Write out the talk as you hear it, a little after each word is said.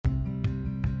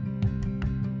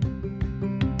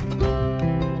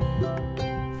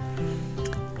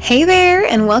Hey there,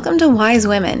 and welcome to Wise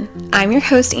Women. I'm your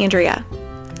host, Andrea.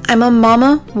 I'm a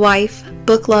mama, wife,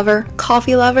 book lover,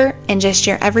 coffee lover, and just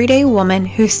your everyday woman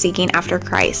who's seeking after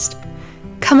Christ.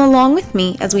 Come along with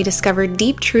me as we discover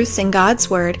deep truths in God's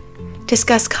Word,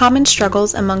 discuss common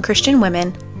struggles among Christian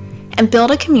women, and build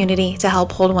a community to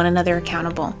help hold one another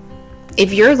accountable.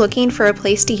 If you're looking for a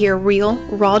place to hear real,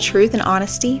 raw truth and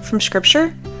honesty from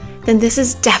Scripture, then this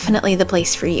is definitely the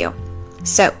place for you.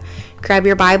 So, grab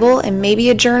your Bible and maybe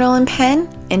a journal and pen,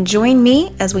 and join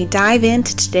me as we dive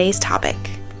into today's topic.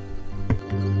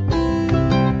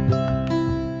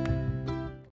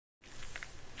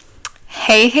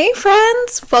 Hey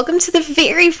friends! Welcome to the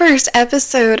very first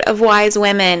episode of Wise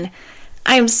Women.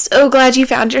 I'm so glad you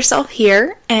found yourself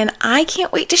here, and I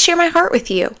can't wait to share my heart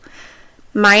with you.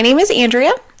 My name is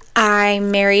Andrea. I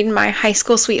married my high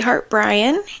school sweetheart,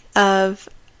 Brian, of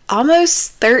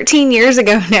almost 13 years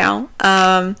ago now.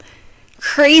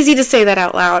 Crazy to say that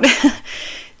out loud.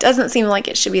 Doesn't seem like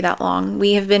it should be that long.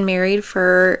 We have been married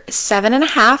for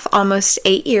 7.5, almost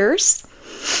 8 years.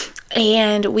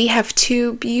 And we have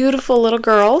two beautiful little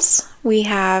girls. We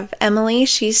have Emily,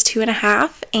 she's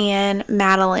 2.5, and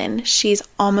Madeline, she's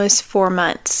almost 4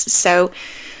 months. So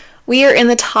we are in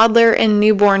the toddler and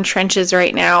newborn trenches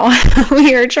right now.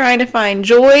 We are trying to find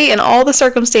joy in all the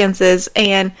circumstances,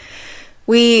 and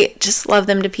we just love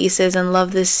them to pieces and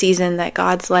love this season that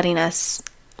God's letting us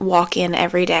walk in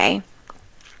every day.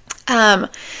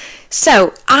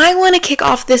 So I want to kick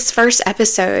off this first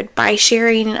episode by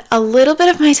sharing a little bit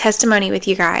of my testimony with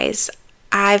you guys.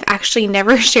 I've actually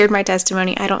never shared my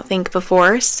testimony, I don't think,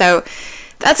 before, so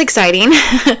that's exciting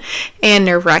and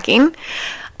nerve-wracking.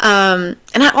 And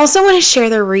I also want to share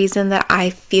the reason that I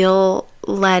feel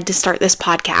led to start this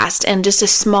podcast and just a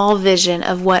small vision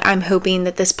of what I'm hoping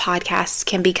that this podcast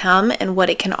can become and what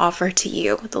it can offer to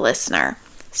you, the listener.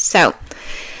 So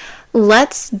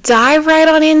let's dive right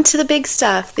on into the big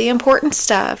stuff, the important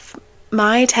stuff,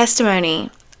 my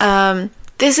testimony.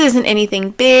 This isn't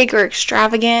anything big or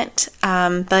extravagant,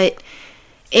 but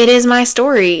it is my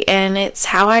story and it's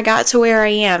how I got to where I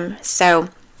am. So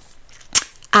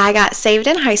I got saved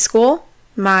in high school.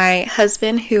 My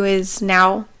husband, who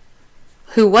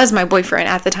was my boyfriend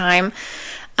at the time,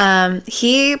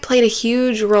 he played a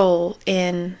huge role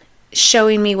in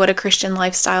showing me what a Christian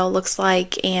lifestyle looks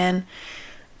like and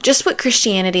just what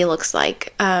Christianity looks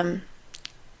like. I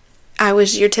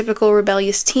was your typical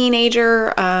rebellious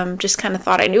teenager, just kind of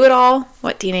thought I knew it all.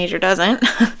 What teenager doesn't?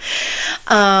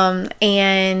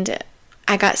 And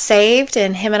I got saved,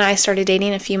 and him and I started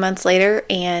dating a few months later,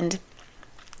 and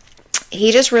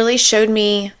he just really showed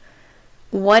me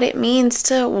what it means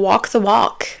to walk the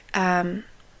walk.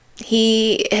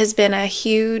 He has been a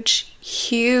huge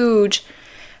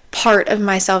part of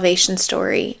my salvation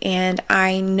story, and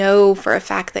I know for a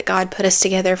fact that God put us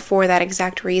together for that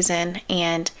exact reason,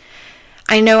 and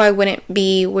I know I wouldn't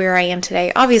be where I am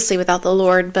today, obviously without the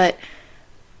Lord, but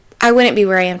I wouldn't be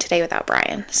where I am today without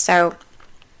Brian. So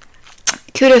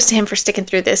kudos to him for sticking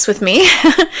through this with me.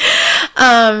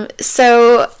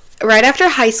 So right after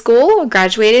high school,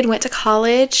 graduated, went to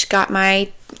college, got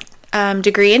my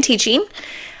degree in teaching.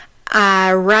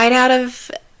 Right out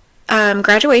of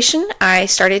graduation, I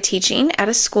started teaching at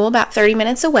a school about 30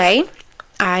 minutes away.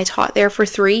 I taught there for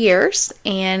 3 years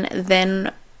and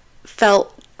then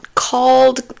felt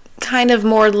called, kind of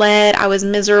more led. I was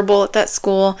miserable at that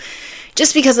school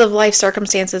just because of life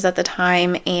circumstances at the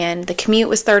time, and the commute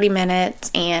was 30 minutes,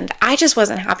 and I just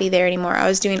wasn't happy there anymore. I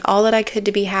was doing all that I could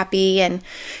to be happy and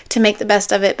to make the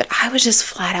best of it, but I was just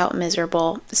flat out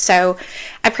miserable. So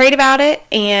I prayed about it,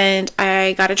 and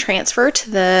I got a transfer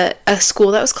to a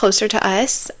school that was closer to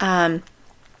us.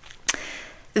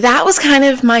 That was kind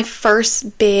of my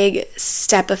first big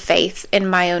step of faith in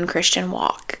my own Christian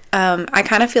walk. I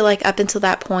kind of feel like up until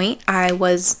that point, I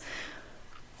was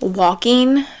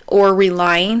walking or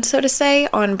relying, so to say,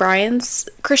 on Brian's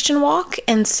Christian walk.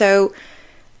 And so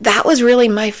that was really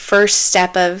my first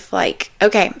step of like,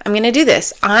 okay, I'm going to do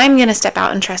this. I'm going to step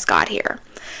out and trust God here.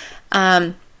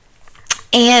 And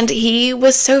he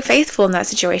was so faithful in that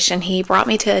situation. He brought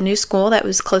me to a new school that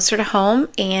was closer to home,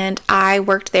 and I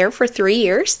worked there for 3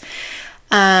 years.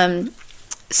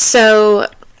 So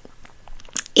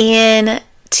in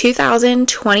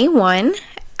 2021,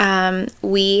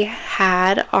 we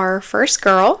had our first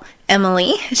girl,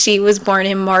 Emily. She was born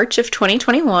in March of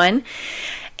 2021,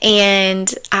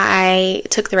 and I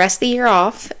took the rest of the year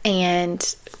off.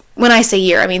 And when I say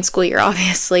year, I mean school year,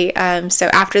 obviously. So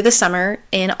after the summer,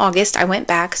 in August, I went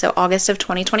back. So August of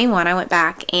 2021, I went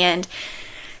back, and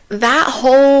that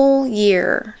whole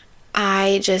year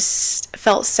I just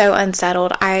felt so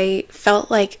unsettled. I felt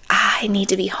like I need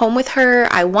to be home with her.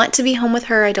 I want to be home with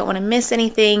her. I don't want to miss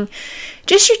anything.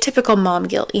 Just your typical mom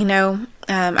guilt, you know.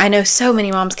 I know so many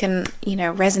moms can,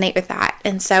 resonate with that.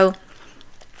 And so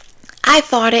I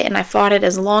fought it, and I fought it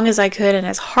as long as I could and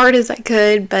as hard as I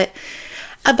could. But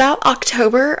about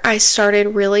October, I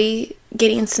started really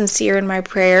getting sincere in my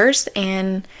prayers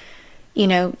and,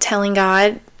 telling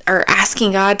God, or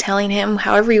asking God, telling him,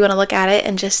 however you want to look at it,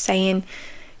 and just saying,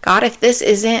 God, if this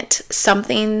isn't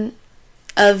something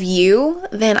of you,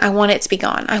 then I want it to be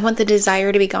gone. I want the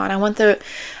desire to be gone. I want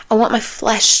my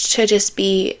flesh to just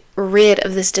be rid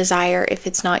of this desire if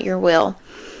it's not your will.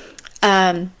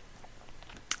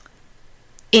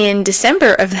 In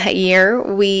December of that year,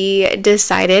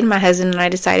 my husband and I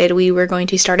decided we were going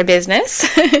to start a business.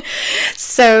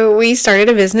 So we started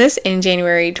a business in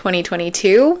January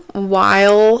 2022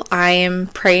 while I am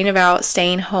praying about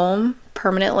staying home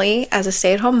permanently as a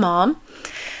stay-at-home mom.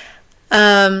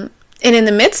 And in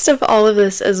the midst of all of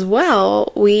this as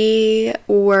well, we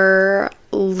were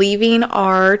leaving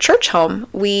our church home.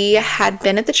 We had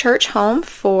been at that church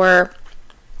for,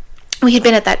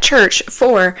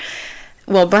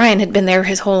 Brian had been there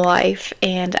his whole life,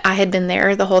 and I had been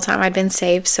there the whole time I'd been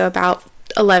saved, so about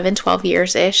 11, 12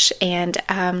 years-ish, and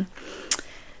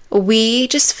we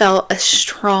just felt a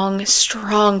strong,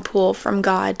 strong pull from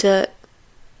God to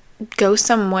go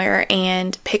somewhere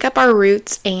and pick up our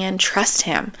roots and trust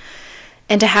him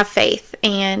and to have faith,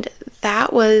 and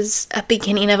that was a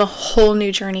beginning of a whole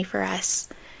new journey for us.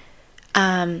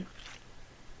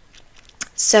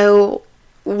 So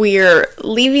we're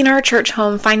leaving our church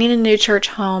home, finding a new church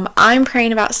home. I'm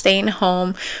praying about staying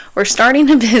home. We're starting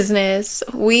a business.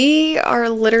 We are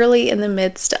literally in the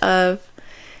midst of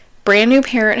brand new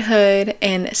parenthood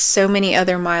and so many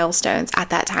other milestones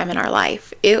at that time in our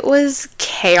life. It was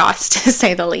chaos, to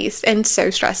say the least, and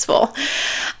so stressful.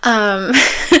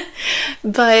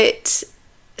 But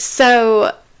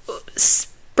so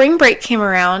spring break came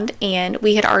around, and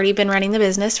we had already been running the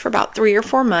business for about 3 or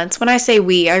 4 months. When I say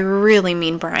we, I really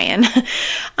mean Brian.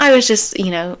 I was just,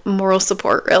 moral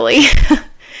support, really.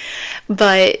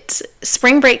 But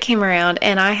spring break came around,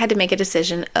 and I had to make a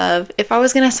decision of if I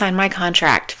was going to sign my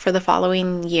contract for the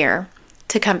following year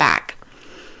to come back.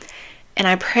 And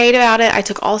I prayed about it. I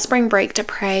took all spring break to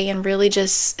pray and really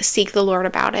just seek the Lord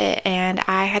about it. And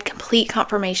I had complete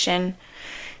confirmation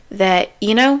that,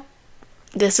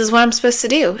 this is what I'm supposed to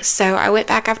do. So I went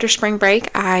back after spring break.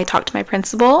 I talked to my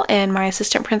principal and my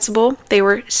assistant principal. They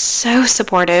were so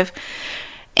supportive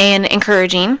and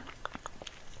encouraging.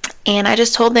 And I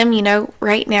just told them,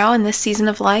 right now in this season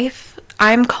of life,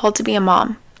 I'm called to be a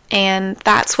mom. And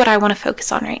that's what I want to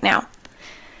focus on right now.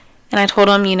 And I told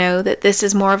them, that this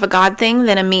is more of a God thing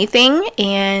than a me thing.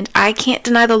 And I can't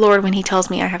deny the Lord when he tells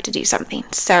me I have to do something.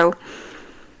 So,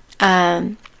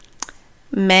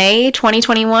 May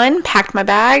 2021, packed my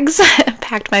bags,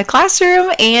 packed my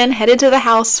classroom, and headed to the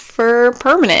house for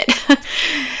permanent.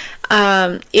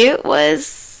 It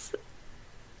was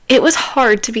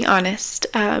hard, to be honest.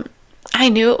 I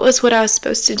knew it was what I was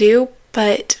supposed to do,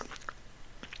 but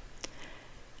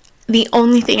the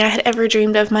only thing I had ever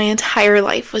dreamed of my entire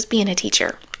life was being a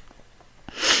teacher.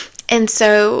 And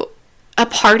so a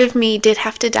part of me did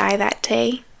have to die that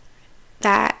day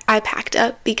that I packed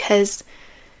up, because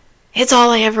it's all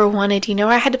I ever wanted.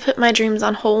 I had to put my dreams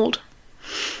on hold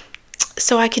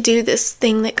so I could do this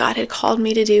thing that God had called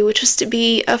me to do, which was to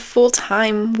be a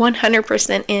full-time,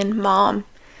 100% in mom.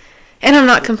 And I'm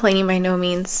not complaining by no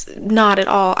means, not at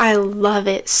all. I love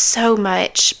it so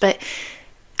much, but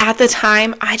at the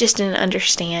time, I just didn't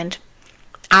understand.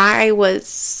 I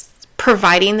was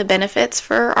providing the benefits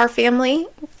for our family,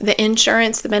 the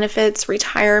insurance, the benefits,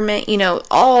 retirement,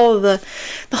 all the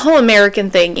whole American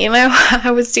thing,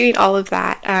 I was doing all of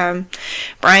that.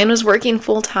 Brian was working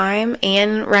full-time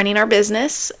and running our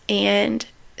business, and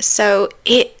so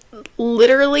it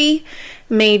literally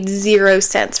made 0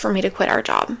 sense for me to quit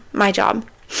my job,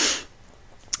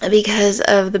 because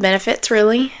of the benefits,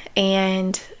 really.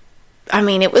 And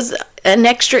it was an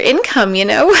extra income,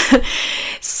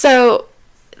 So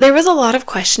there was a lot of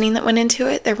questioning that went into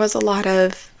it. There was a lot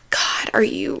of, God, are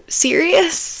you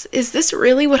serious? Is this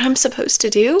really what I'm supposed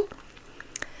to do?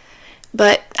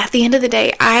 But at the end of the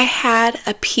day, I had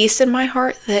a peace in my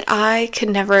heart that I could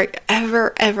never,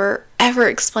 ever, ever, ever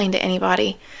explain to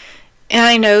anybody. And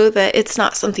I know that it's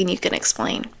not something you can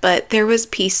explain, but there was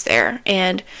peace there.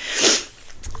 And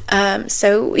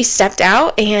so we stepped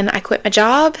out, and I quit my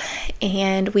job,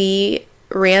 and we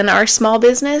ran our small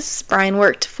business. Brian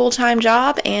worked a full-time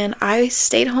job, and I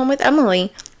stayed home with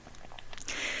Emily.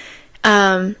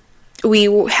 We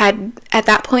had, at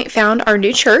that point, found our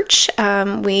new church.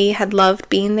 We had loved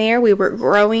being there. We were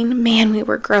growing. Man, we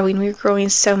were growing. We were growing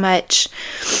so much.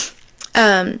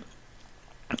 In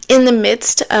the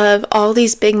midst of all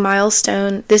this big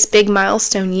milestone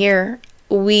year,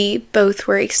 we both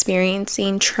were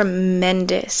experiencing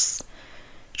tremendous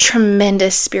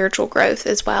spiritual growth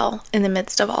as well in the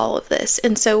midst of all of this.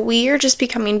 And so we are just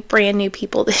becoming brand new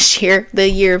people this year, the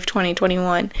year of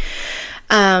 2021.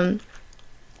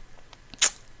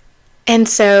 And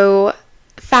so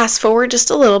fast forward just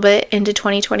a little bit into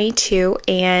 2022,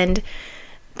 and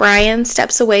Brian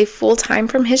steps away full-time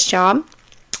from his job,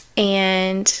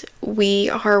 and we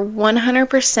are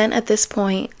 100% at this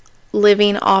point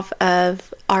living off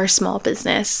of our small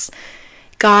business.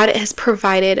 God has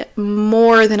provided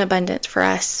more than abundant for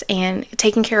us and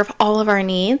taken care of all of our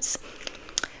needs.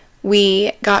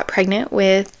 We got pregnant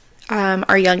with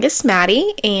our youngest,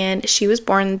 Maddie, and she was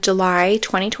born July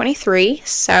 2023.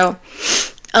 So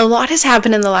a lot has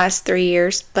happened in the last 3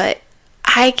 years, but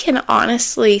I can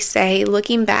honestly say,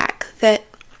 looking back, that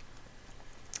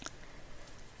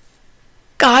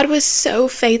God was so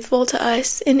faithful to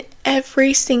us in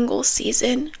every single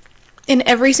season, in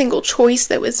every single choice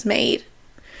that was made.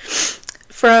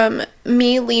 From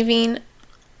me leaving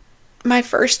my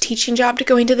first teaching job to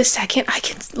going to the second, I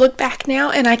can look back now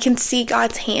and I can see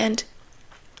God's hand.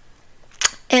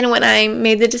 And when I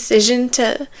made the decision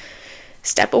to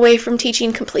step away from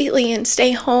teaching completely and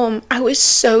stay home, I was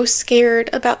so scared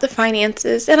about the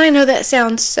finances. And I know that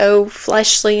sounds so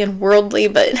fleshly and worldly,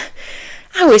 but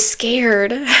I was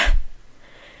scared.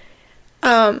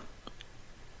 I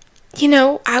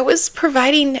was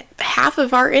providing half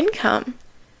of our income,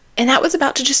 and that was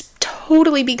about to just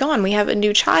totally be gone. We have a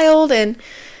new child, and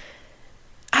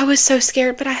I was so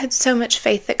scared, but I had so much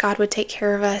faith that God would take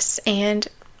care of us, and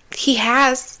He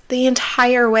has the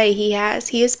entire way. He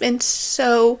has been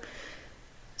so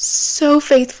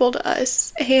faithful to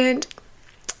us, and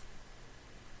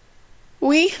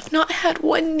we have not had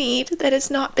one need that has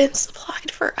not been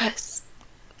supplied for us.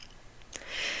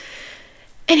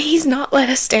 And He's not let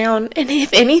us down. And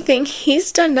if anything,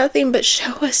 He's done nothing but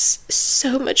show us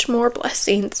so much more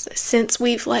blessings since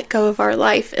we've let go of our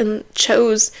life and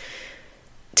chose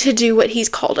to do what He's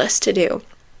called us to do.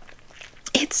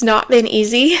 It's not been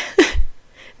easy.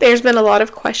 There's been a lot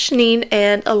of questioning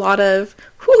and a lot of,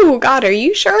 "Whoo, God, are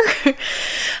you sure?"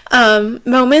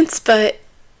 moments, but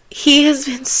He has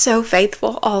been so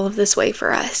faithful all of this way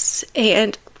for us.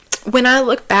 And when I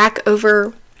look back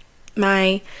over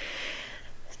my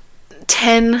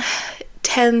 10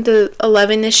 to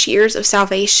 11-ish years of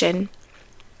salvation,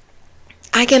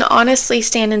 I can honestly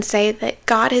stand and say that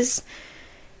God has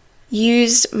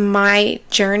used my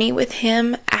journey with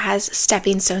Him as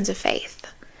stepping stones of faith.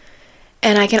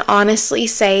 And I can honestly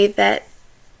say that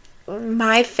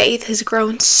my faith has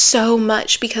grown so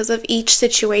much because of each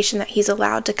situation that He's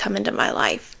allowed to come into my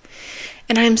life.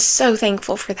 And I'm so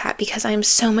thankful for that, because I'm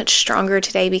so much stronger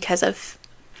today because of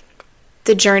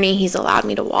the journey He's allowed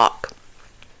me to walk.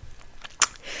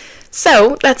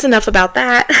 So that's enough about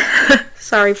that.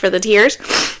 Sorry for the tears.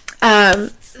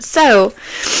 So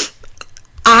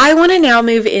I want to now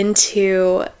move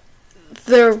into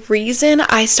the reason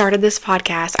I started this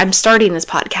podcast. I'm starting this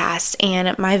podcast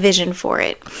and my vision for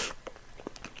it.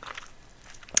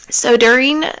 So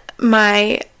during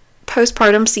my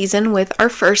postpartum season with our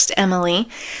first Emily,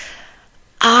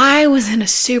 I was in a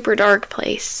super dark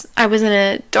place. I was in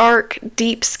a dark,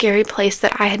 deep, scary place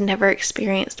that I had never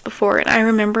experienced before. And I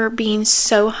remember being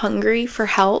so hungry for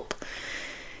help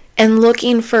and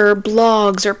looking for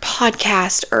blogs or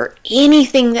podcasts or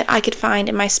anything that I could find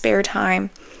in my spare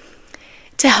time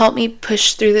to help me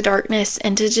push through the darkness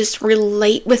and to just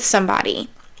relate with somebody.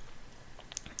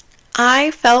 I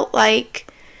felt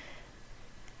like,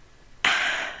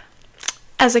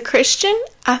 as a Christian,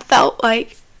 I felt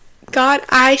like, God,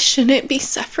 I shouldn't be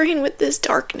suffering with this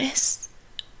darkness.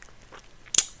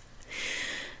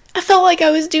 I felt like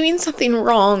I was doing something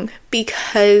wrong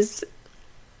because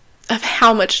of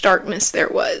how much darkness there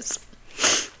was.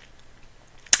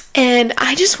 And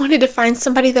I just wanted to find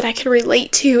somebody that I could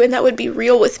relate to and that would be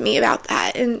real with me about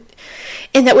that, and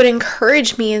that would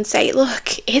encourage me and say, look,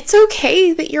 it's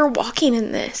okay that you're walking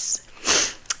in this.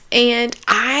 And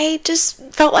I just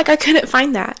felt like I couldn't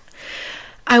find that.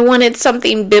 I wanted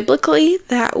something biblically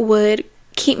that would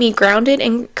keep me grounded,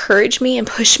 encourage me, and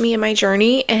push me in my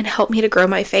journey and help me to grow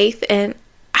my faith. And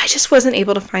I just wasn't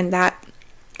able to find that.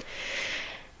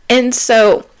 And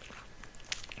so,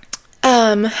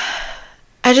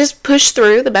 I just pushed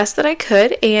through the best that I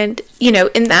could. And,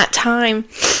 in that time,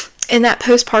 in that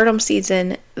postpartum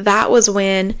season, that was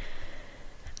when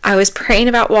I was praying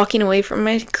about walking away from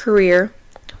my career.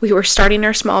 We were starting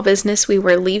our small business. We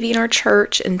were leaving our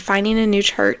church and finding a new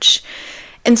church.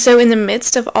 And so in the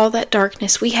midst of all that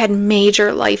darkness, we had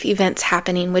major life events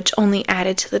happening, which only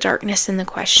added to the darkness and the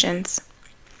questions.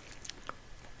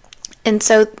 And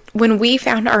so when we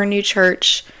found our new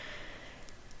church,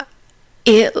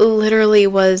 it literally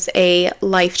was a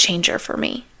life changer for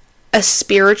me, a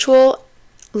spiritual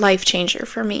life changer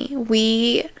for me.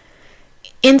 We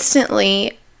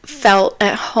instantly felt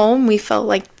at home. We felt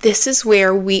like this is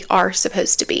where we are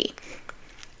supposed to be.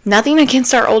 Nothing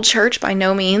against our old church, by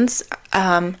no means.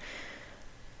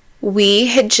 We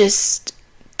had just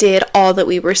did all that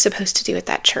we were supposed to do at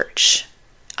that church.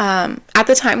 At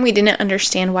the time, we didn't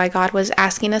understand why God was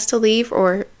asking us to leave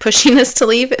or pushing us to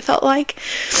leave, it felt like.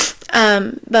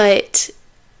 But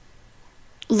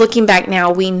looking back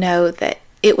now, we know that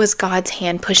it was God's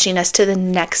hand pushing us to the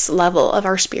next level of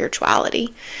our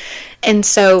spirituality. And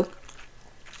so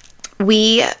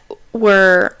we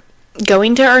were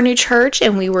going to our new church,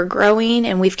 and we were growing,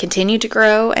 and we've continued to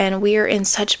grow, and we are in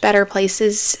such better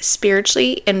places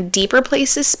spiritually and deeper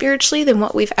places spiritually than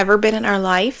what we've ever been in our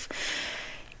life.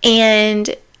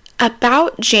 And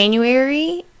about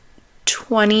January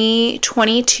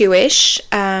 2022-ish,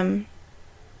 no,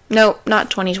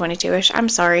 not 2022-ish, I'm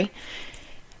sorry,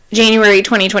 January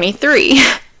 2023,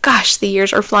 gosh, the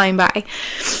years are flying by.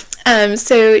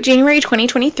 So January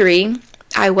 2023,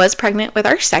 I was pregnant with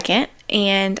our second,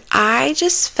 and I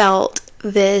just felt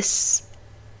this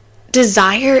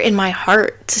desire in my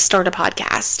heart to start a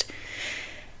podcast,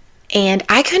 and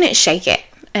I couldn't shake it.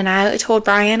 And I told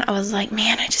Brian, I was like,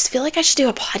 man, I just feel like I should do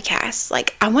a podcast.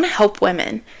 Like, I want to help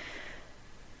women.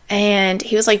 And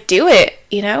he was like, do it,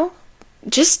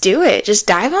 just do it. Just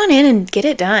dive on in and get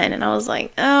it done. And I was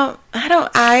like, oh,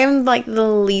 I am like the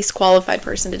least qualified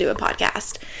person to do a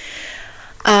podcast.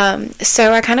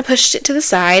 So I kind of pushed it to the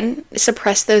side,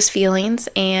 suppressed those feelings,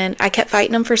 and I kept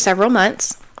fighting them for several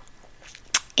months,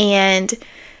 and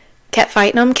kept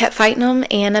fighting them,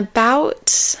 and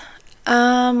about,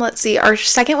 let's see, our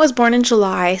second was born in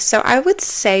July, so I would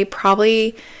say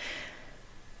probably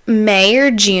May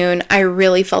or June, I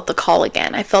really felt the call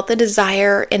again. I felt the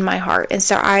desire in my heart, and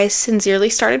so I sincerely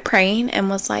started praying and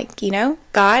was like,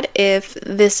 God, if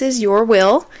this is your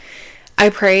will, I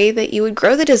pray that you would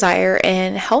grow the desire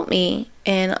and help me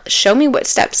and show me what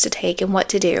steps to take and what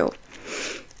to do.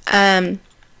 That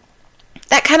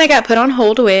kind of got put on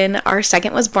hold when our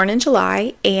second was born in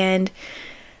July, and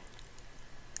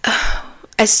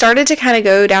I started to kind of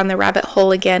go down the rabbit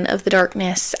hole again of the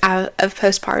darkness of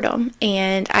postpartum,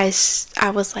 and I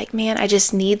was like, man, I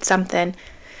just need something.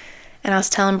 And I was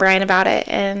telling Brian about it,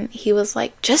 and he was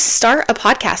like, just start a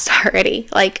podcast already.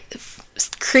 Like,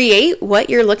 create what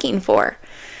you're looking for.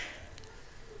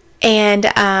 And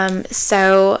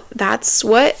so that's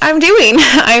what I'm doing.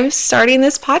 I'm starting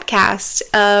this podcast.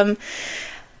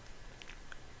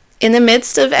 In the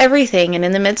midst of everything, and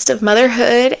in the midst of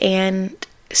motherhood and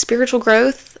spiritual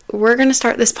growth, we're going to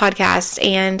start this podcast,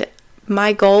 and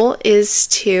my goal is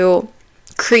to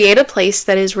create a place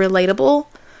that is relatable,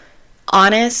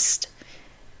 honest,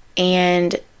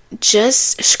 and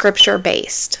just scripture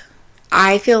based.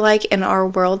 I feel like in our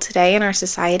world today, in our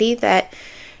society, that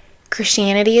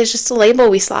Christianity is just a label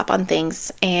we slap on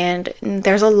things, and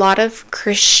there's a lot of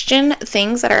Christian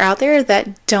things that are out there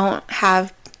that don't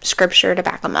have scripture to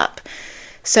back them up.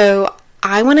 So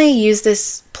I want to use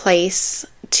this place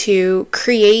to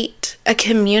create a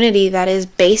community that is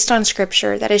based on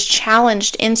scripture, that is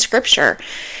challenged in scripture,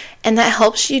 and that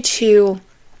helps you to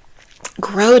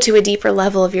grow to a deeper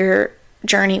level of your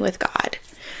journey with God.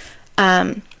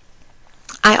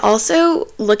 I also,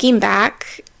 looking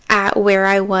back at where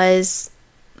I was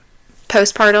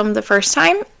postpartum the first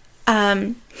time,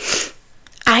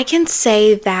 I can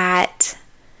say that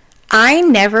I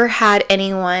never had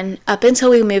anyone, up until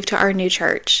we moved to our new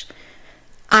church,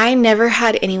 I never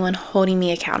had anyone holding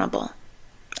me accountable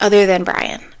other than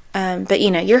Brian. But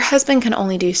your husband can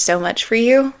only do so much for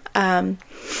you. And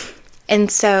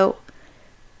so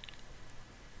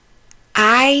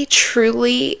I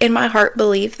truly, in my heart,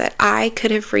 believe that I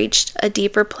could have reached a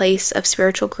deeper place of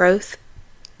spiritual growth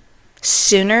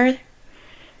sooner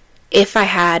if I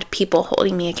had people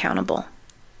holding me accountable.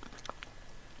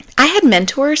 I had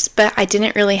mentors, but I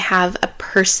didn't really have a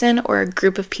person or a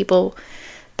group of people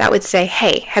that would say,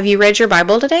 hey, have you read your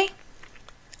Bible today?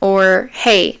 Or,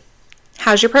 hey,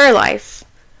 how's your prayer life?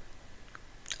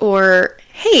 Or,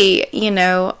 hey,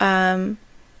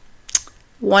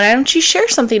 why don't you share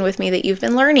something with me that you've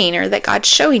been learning or that God's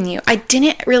showing you? I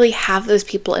didn't really have those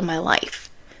people in my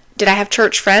life. Did I have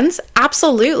church friends?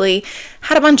 Absolutely.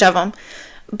 Had a bunch of them.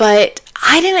 but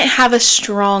I didn't have a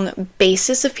strong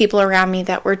basis of people around me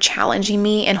that were challenging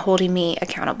me and holding me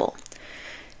accountable.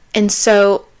 And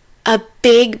so a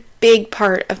big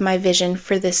part of my vision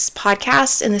for this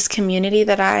podcast and this community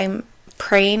that I'm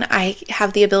praying I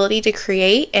have the ability to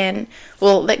create, and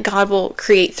that God will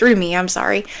create through me,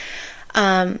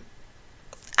 I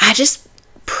just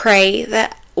pray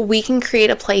that we can create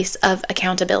a place of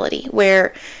accountability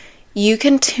where you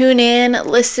can tune in,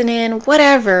 listen in,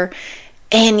 whatever,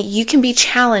 and you can be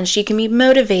challenged, you can be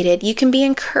motivated, you can be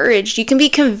encouraged, you can be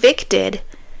convicted,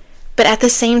 but at the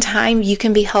same time, you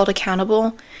can be held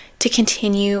accountable to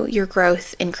continue your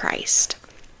growth in Christ.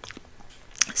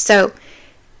 So,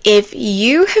 if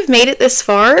you have made it this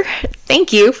far,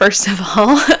 thank you, first of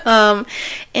all,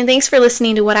 and thanks for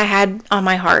listening to what I had on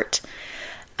my heart,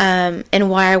 and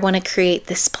why I want to create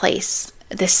this place,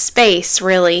 this space,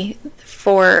 really,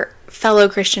 for fellow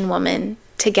Christian women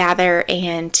to gather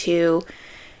and to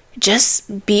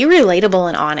just be relatable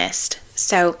and honest.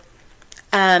 So,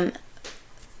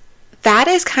 that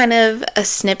is kind of a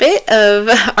snippet of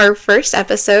our first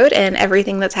episode and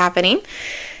everything that's happening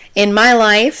in my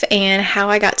life and how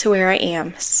I got to where I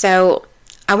am. So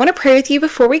I want to pray with you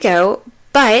before we go,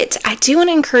 but I do want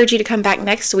to encourage you to come back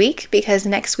next week, because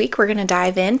next week we're going to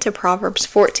dive into Proverbs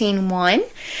 14:1,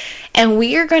 and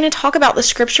we are going to talk about the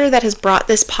scripture that has brought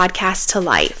this podcast to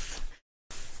life.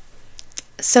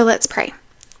 So let's pray.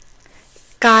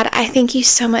 God, I thank you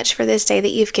so much for this day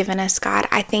that you've given us, God.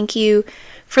 I thank you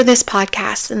for this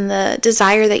podcast and the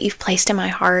desire that you've placed in my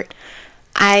heart.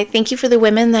 I thank you for the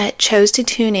women that chose to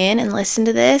tune in and listen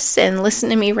to this and listen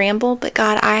to me ramble. But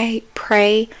God, I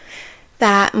pray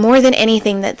that more than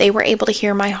anything that they were able to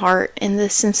hear my heart and the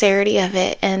sincerity of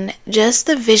it and just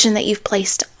the vision that you've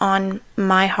placed on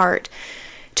my heart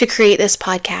to create this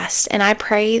podcast. And I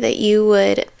pray that you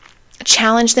would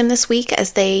challenge them this week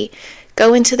as they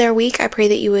go into their week. I pray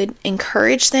that you would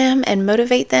encourage them and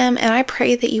motivate them, and I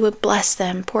pray that you would bless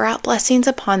them, pour out blessings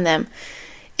upon them.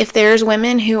 If there's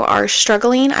women who are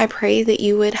struggling, I pray that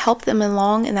you would help them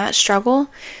along in that struggle.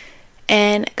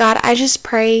 And God, I just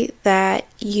pray that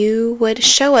you would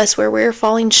show us where we're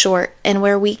falling short and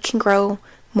where we can grow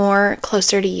more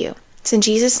closer to you. It's in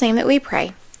Jesus' name that we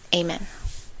pray. Amen.